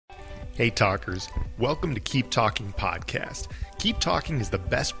Hey talkers, welcome to Keep Talking Podcast. Keep Talking is the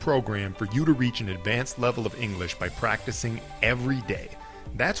best program for you to reach an advanced level of English by practicing every day.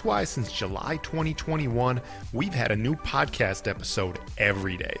 That's why since July 2021, we've had a new podcast episode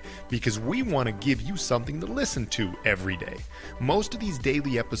every day, because we want to give you something to listen to every day. Most of these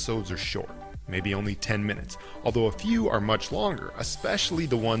daily episodes are short, maybe only 10 minutes, although a few are much longer, especially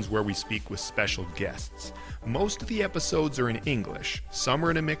the ones where we speak with special guests. Most of the episodes are in English, some are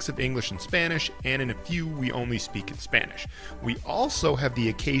in a mix of English and Spanish, and in a few we only speak in Spanish. We also have the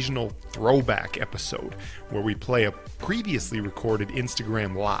occasional throwback episode, where we play a previously recorded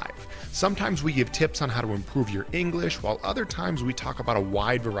Instagram Live. Sometimes we give tips on how to improve your English, while other times we talk about a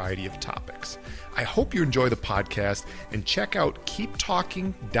wide variety of topics. I hope you enjoy the podcast, and check out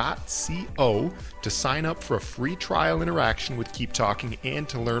keeptalking.co to sign up for a free trial interaction with Keep Talking and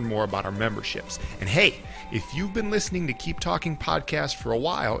to learn more about our memberships. And hey, if you've been listening to Keep Talking Podcast for a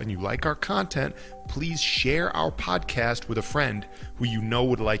while and you like our content, please share our podcast with a friend who you know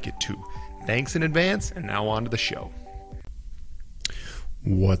would like it too. Thanks in advance, and now on to the show.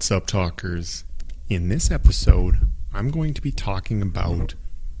 What's up, talkers? In this episode, I'm going to be talking about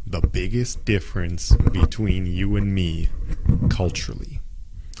the biggest difference between you and me culturally.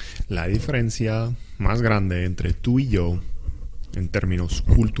 La diferencia más grande entre tú y yo en términos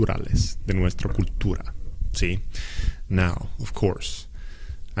culturales, de nuestra cultura. See? Now, of course,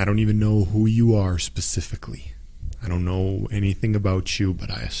 I don't even know who you are specifically. I don't know anything about you,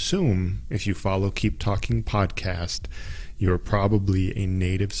 but I assume if you follow Keep Talking Podcast, you're probably a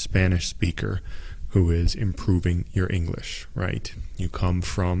native Spanish speaker who is improving your English, right? You come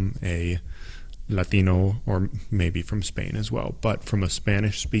from a Latino, or maybe from Spain as well, but from a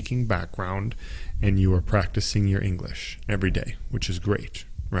Spanish-speaking background, and you are practicing your English every day, which is great,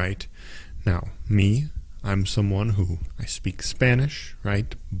 right? Now, me, I'm someone who, I speak Spanish,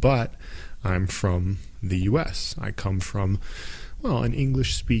 right? But I'm from the U.S. I come from, well, an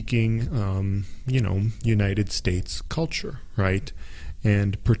English-speaking, United States culture, right?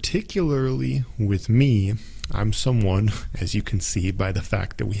 And particularly with me, I'm someone, as you can see by the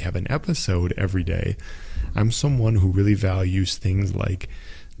fact that we have an episode every day, I'm someone who really values things like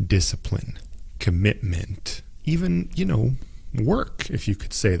discipline, commitment, even, work, if you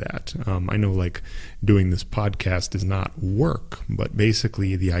could say that. I know, like, doing this podcast is not work, but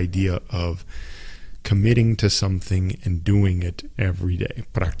basically the idea of committing to something and doing it every day.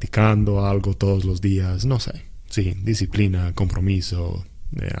 Practicando algo todos los días, no sé. Sí, disciplina, compromiso,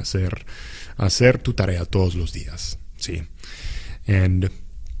 de hacer tu tarea todos los días. Sí. And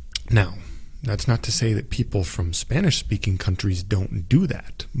now, that's not to say that people from Spanish-speaking countries don't do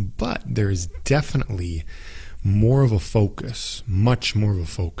that, but there is definitely more of a focus, much more of a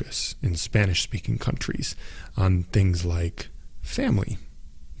focus in Spanish-speaking countries on things like family.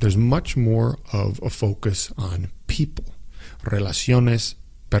 There's much more of a focus on people, relaciones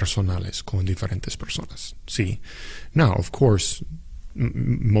personales con diferentes personas. See, now, of course,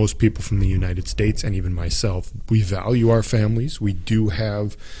 most people from the United States, and even myself, we value our families. We do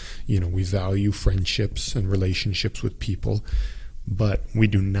have, we value friendships and relationships with people, but we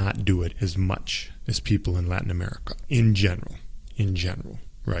do not do it as much as people in Latin America in general,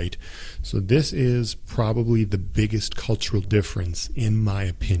 right? So this is probably the biggest cultural difference, in my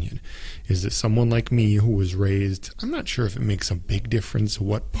opinion, is that someone like me who was raised, I'm not sure if it makes a big difference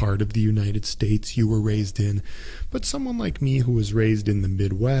what part of the United States you were raised in, but someone like me who was raised in the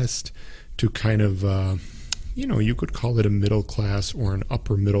Midwest to kind of, you could call it a middle class or an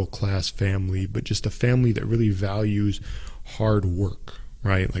upper middle class family, but just a family that really values hard work.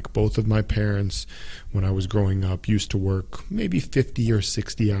 Right? Like both of my parents, when I was growing up, used to work maybe 50 or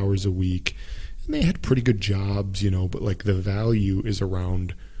 60 hours a week. And they had pretty good jobs, but like the value is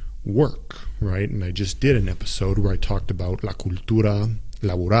around work, right? And I just did an episode where I talked about la cultura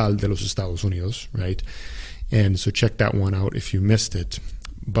laboral de los Estados Unidos, right? And so check that one out if you missed it.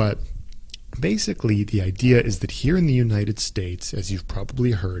 But basically, the idea is that here in the United States, as you've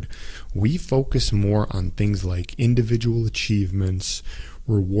probably heard, we focus more on things like individual achievements,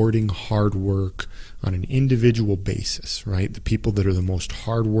 rewarding hard work on an individual basis, right? The people that are the most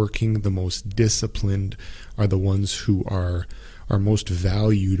hardworking, the most disciplined, are the ones who are most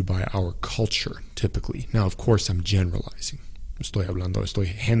valued by our culture, typically. Now, of course, I'm generalizing. Estoy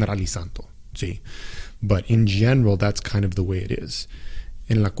generalizando, ¿sí? But in general, that's kind of the way it is.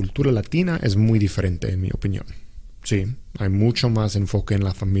 En la cultura latina es muy diferente, en mi opinión. Sí, hay mucho más enfoque en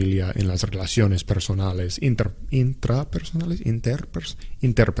la familia, en las relaciones personales,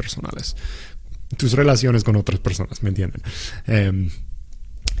 interpersonales. Tus relaciones con otras personas, ¿me entienden?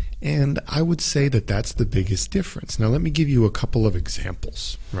 And I would say that that's the biggest difference. Now, let me give you a couple of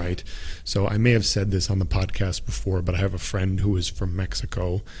examples, right? So I may have said this on the podcast before, but I have a friend who is from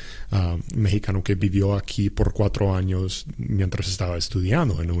Mexico, mexicano que vivió aquí por 4 años mientras estaba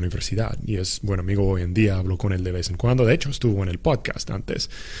estudiando en la universidad. Y es buen amigo hoy en día, hablo con él de vez en cuando. De hecho, estuvo en el podcast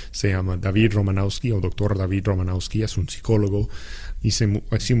antes. Se llama David Romanowski, o doctor David Romanowski, es un psicólogo.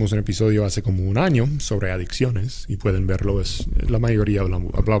 Hicimos un episodio hace como un año sobre adicciones y pueden verlo. La mayoría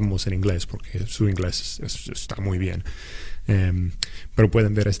hablamos en inglés porque su inglés está muy bien. Pero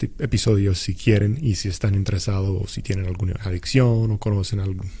pueden ver este episodio si quieren y si están interesados o si tienen alguna adicción o conocen a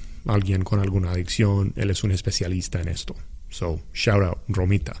alguien con alguna adicción. Él es un especialista en esto. So, shout out,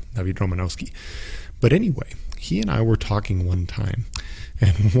 Romita, David Romanowski. But anyway, he and I were talking one time,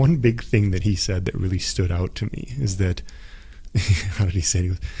 and one big thing that he said that really stood out to me is that how did he say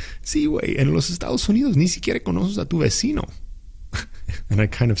it? Sí, güey, en los Estados Unidos ni siquiera conoces a tu vecino. And I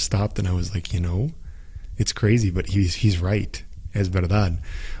kind of stopped and I was like, it's crazy, but he's right. Es verdad.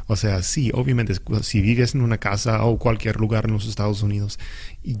 O sea, sí, obviamente, si vives en una casa o cualquier lugar en los Estados Unidos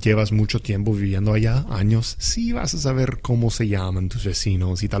y llevas mucho tiempo viviendo allá, años, sí vas a saber cómo se llaman tus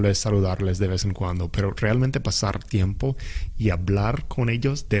vecinos y tal vez saludarles de vez en cuando, pero realmente pasar tiempo y hablar con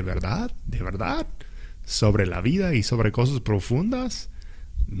ellos de verdad, sobre la vida y sobre cosas profundas,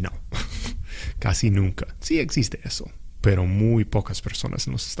 no. Casi nunca. Sí existe eso, pero muy pocas personas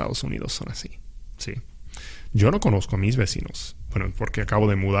en los Estados Unidos son así. Sí. Yo no conozco a mis vecinos, bueno, porque acabo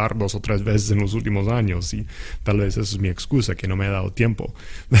de mudar 2 o 3 veces en los últimos años y tal vez esa es mi excusa, que no me he dado tiempo.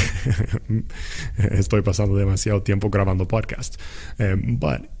 Estoy pasando demasiado tiempo grabando podcasts.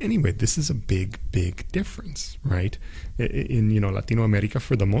 But anyway, this is a big difference, right? In Latino America,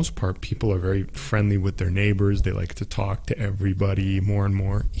 for the most part, people are very friendly with their neighbors. They like to talk to everybody more and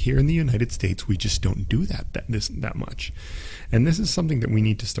more. Here in the United States, we just don't do that much. And this is something that we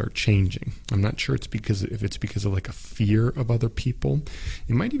need to start changing. I'm not sure if it's because of like a fear of other people.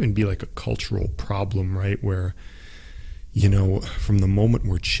 It might even be like a cultural problem, right? Where, from the moment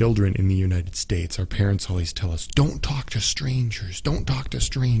we're children in the United States, our parents always tell us, don't talk to strangers. Don't talk to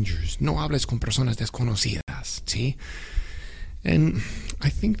strangers. No hables con personas desconocidas. ¿Sí? And I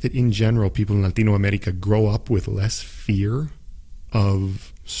think that in general, people in Latino America grow up with less fear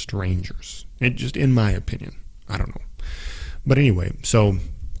of strangers. Just in my opinion. I don't know. But anyway, so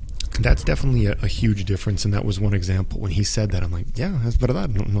that's definitely a huge difference, and that was one example. When he said that, I'm like, yeah, es verdad.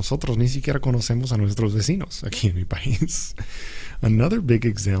 Nosotros ni siquiera conocemos a nuestros vecinos aquí en mi país. Another big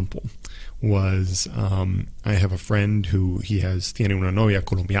example was I have a friend who tiene una novia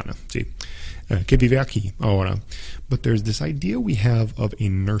colombiana, sí, que vive aquí ahora. But there's this idea we have of a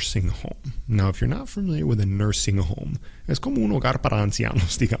nursing home. Now, if you're not familiar with a nursing home, es como un hogar para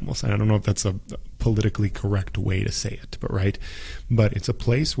ancianos, digamos. I don't know if that's a politically correct way to say it, but it's a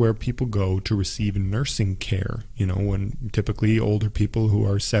place where people go to receive nursing care, when typically older people who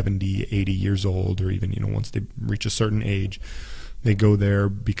are 70, 80 years old, or even, once they reach a certain age, they go there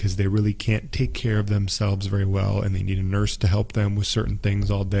because they really can't take care of themselves very well and they need a nurse to help them with certain things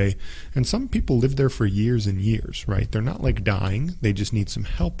all day. And some people live there for years and years, right? They're not like dying. They just need some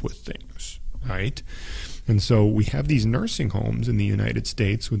help with things, right? And so we have these nursing homes in the United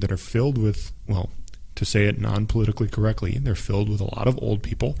States that are filled with, well, to say it non-politically correctly, they're filled with a lot of old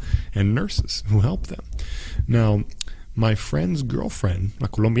people and nurses who help them. Now, my friend's girlfriend, La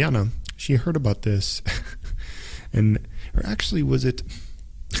Colombiana, she heard about this or actually was it,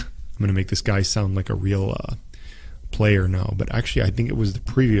 I'm going to make this guy sound like a real player now, but actually I think it was the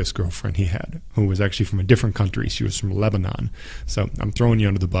previous girlfriend he had, who was actually from a different country. She was from Lebanon. So I'm throwing you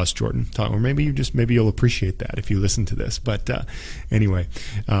under the bus, Jordan. Or maybe you'll appreciate that if you listen to this. But anyway,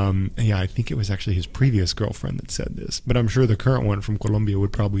 I think it was actually his previous girlfriend that said this. But I'm sure the current one from Colombia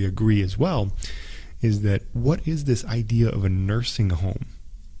would probably agree as well, is that what is this idea of a nursing home?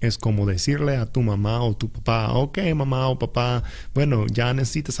 Es como decirle a tu mamá o tu papá, ok, mamá o papá, bueno, ya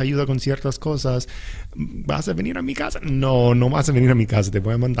necesitas ayuda con ciertas cosas, ¿vas a venir a mi casa? No vas a venir a mi casa, te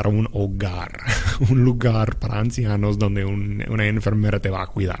voy a mandar a un hogar, un lugar para ancianos donde una enfermera te va a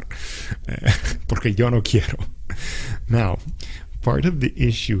cuidar, porque yo no quiero. Now, part of the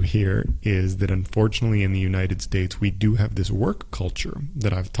issue here is that unfortunately in the United States we do have this work culture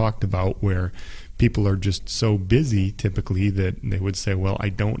that I've talked about where people are just so busy typically that they would say, well,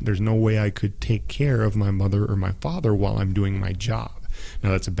 there's no way I could take care of my mother or my father while I'm doing my job.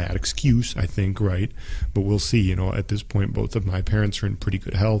 Now that's a bad excuse, I think, right? But we'll see, at this point both of my parents are in pretty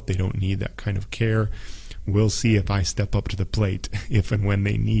good health. They don't need that kind of care. we'll see if I step up to the plate if and when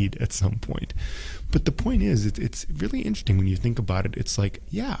they need at some point. But the point is, it's really interesting when you think about it. It's like,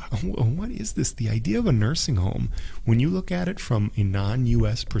 yeah, what is this? The idea of a nursing home, when you look at it from a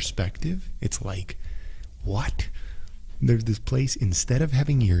non-U.S. perspective, it's like, what? There's this place, instead of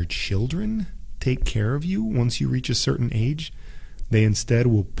having your children take care of you once you reach a certain age, they instead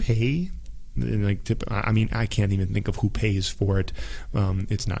will pay. I can't even think of who pays for it.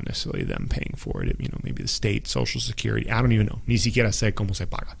 It's not necessarily them paying for it. Maybe the state, Social Security. I don't even know. Ni siquiera sé cómo se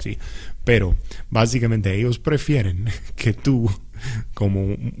paga, ¿sí? Pero básicamente ellos prefieren que tú, como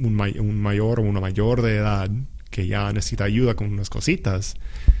un mayor o una mayor de edad que ya necesita ayuda con unas cositas,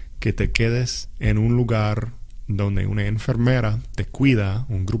 que te quedes en un lugar donde una enfermera te cuida,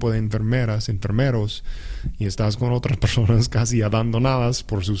 un grupo de enfermeras, enfermeros, y estás con otras personas casi abandonadas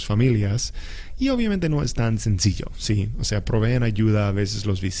por sus familias, y obviamente no es tan sencillo, sí, o sea, proveen ayuda, a veces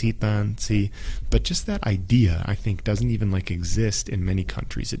los visitan, sí, but just that idea, I think, doesn't even exist in many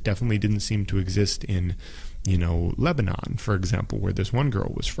countries. It definitely didn't seem to exist in Lebanon, for example, where this one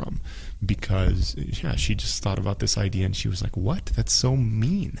girl was from, because, yeah, she just thought about this idea, and she was like, what? That's so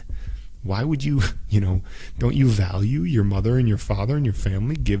mean. Why would you, don't you value your mother and your father and your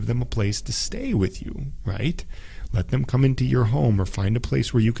family? Give them a place to stay with you, right? Let them come into your home or find a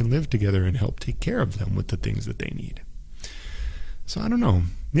place where you can live together and help take care of them with the things that they need. So I don't know.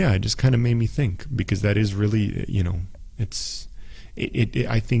 Yeah, it just kind of made me think, because that is really,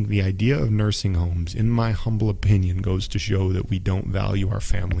 I think the idea of nursing homes, in my humble opinion, goes to show that we don't value our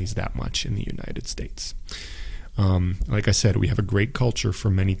families that much in the United States. Like I said, we have a great culture for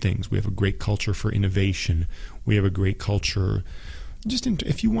many things. We have a great culture for innovation. We have a great culture just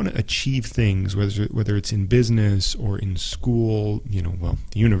if you want to achieve things, whether it's in business or in school, the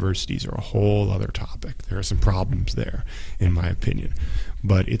universities are a whole other topic. There are some problems there, in my opinion.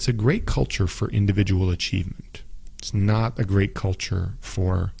 But it's a great culture for individual achievement. It's not a great culture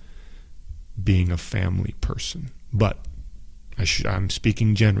for being a family person. But I'm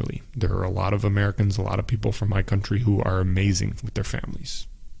speaking generally. There are a lot of Americans, a lot of people from my country who are amazing with their families.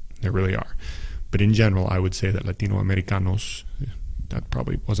 There really are. But in general, I would say that Latinoamericanos, that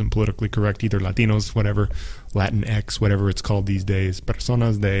probably wasn't politically correct either, Latinos, whatever, Latinx, whatever it's called these days,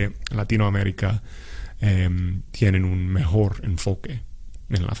 personas de Latinoamérica tienen un mejor enfoque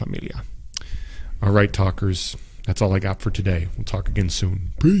en la familia. All right, talkers, that's all I got for today. We'll talk again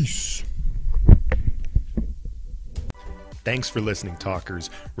soon. Peace. Thanks for listening, talkers.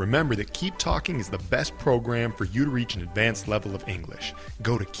 Remember that Keep Talking is the best program for you to reach an advanced level of English.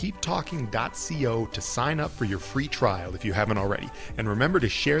 Go to keeptalking.co to sign up for your free trial if you haven't already. And remember to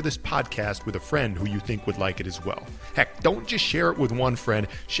share this podcast with a friend who you think would like it as well. Heck, don't just share it with one friend.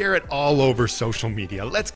 Share it all over social media. Let's